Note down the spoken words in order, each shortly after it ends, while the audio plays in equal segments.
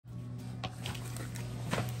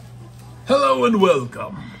Hello and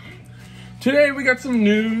welcome. Today we got some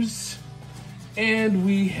news and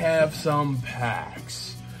we have some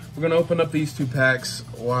packs. We're gonna open up these two packs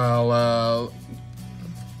while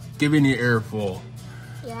giving you earful.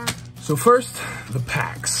 Yeah. So first, the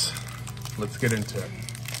packs. Let's get into it.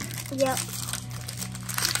 Yep.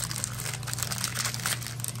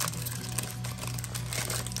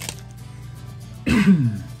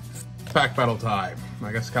 Pack battle time.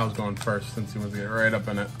 I guess Cal's going first since he wants to get right up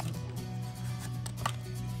in it.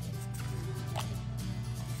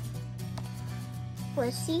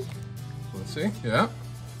 Let's see. Let's see. Yeah.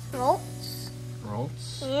 Relyks.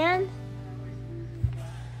 Rolls. And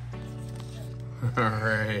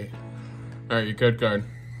Alright. Alright, your code card.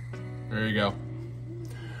 There you go.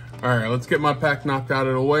 Alright, let's get my pack knocked out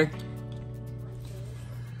of the way.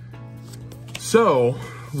 So,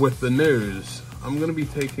 with the news, I'm going to be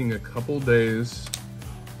taking a couple days.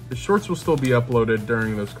 The shorts will still be uploaded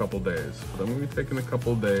during those couple days, but I'm going to be taking a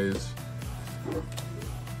couple days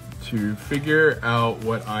to figure out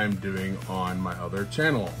what I'm doing on my other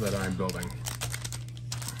channel that I'm building.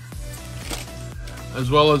 As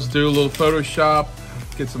well as do a little Photoshop,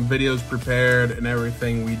 get some videos prepared and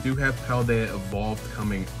everything. We do have Paldea Evolved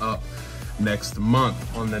coming up next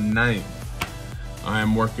month on the 9th.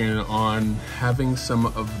 I'm working on having some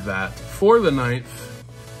of that for the 9th.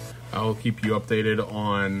 I will keep you updated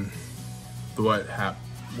on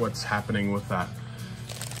what's happening with that.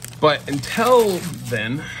 But until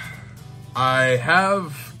then, I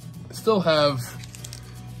still have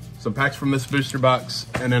some packs from this booster box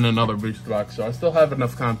and then another booster box. So I still have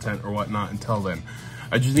enough content or whatnot until then.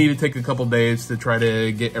 I just need to take a couple days to try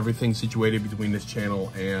to get everything situated between this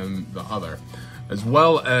channel and the other, as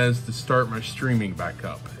well as to start my streaming back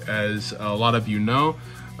up. As a lot of you know,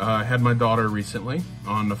 I had my daughter recently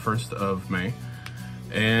on the 1st of May,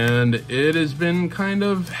 and it has been kind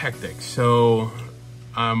of hectic. So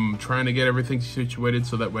I'm trying to get everything situated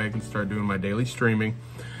so that way I can start doing my daily streaming,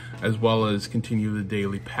 as well as continue the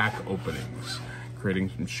daily pack openings, creating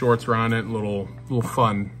some shorts around it, little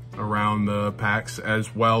fun around the packs,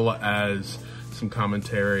 as well as some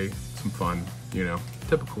commentary, some fun, you know,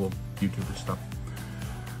 typical YouTuber stuff.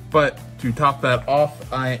 But to top that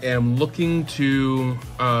off, I am looking to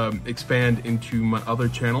expand into my other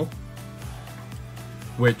channel,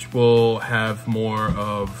 which will have more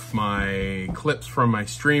of my clips from my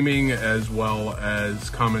streaming, as well as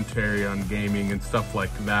commentary on gaming and stuff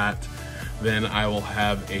like that. Then I will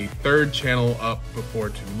have a third channel up before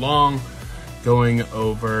too long, going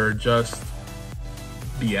over just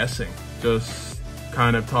BSing, just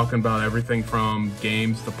kind of talking about everything from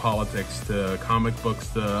games to politics to comic books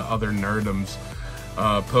to other nerdoms,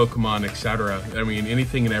 Pokemon, etc. I mean,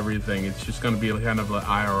 anything and everything. It's just going to be kind of an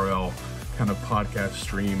IRL kind of podcast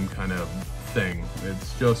stream kind of thing.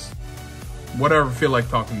 It's just whatever I feel like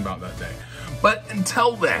talking about that day. But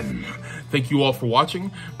until then, thank you all for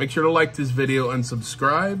watching. Make sure to like this video and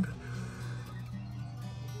subscribe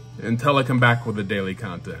until I come back with the daily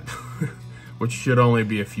content, which should only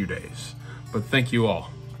be a few days. But thank you all.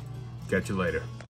 Catch you later.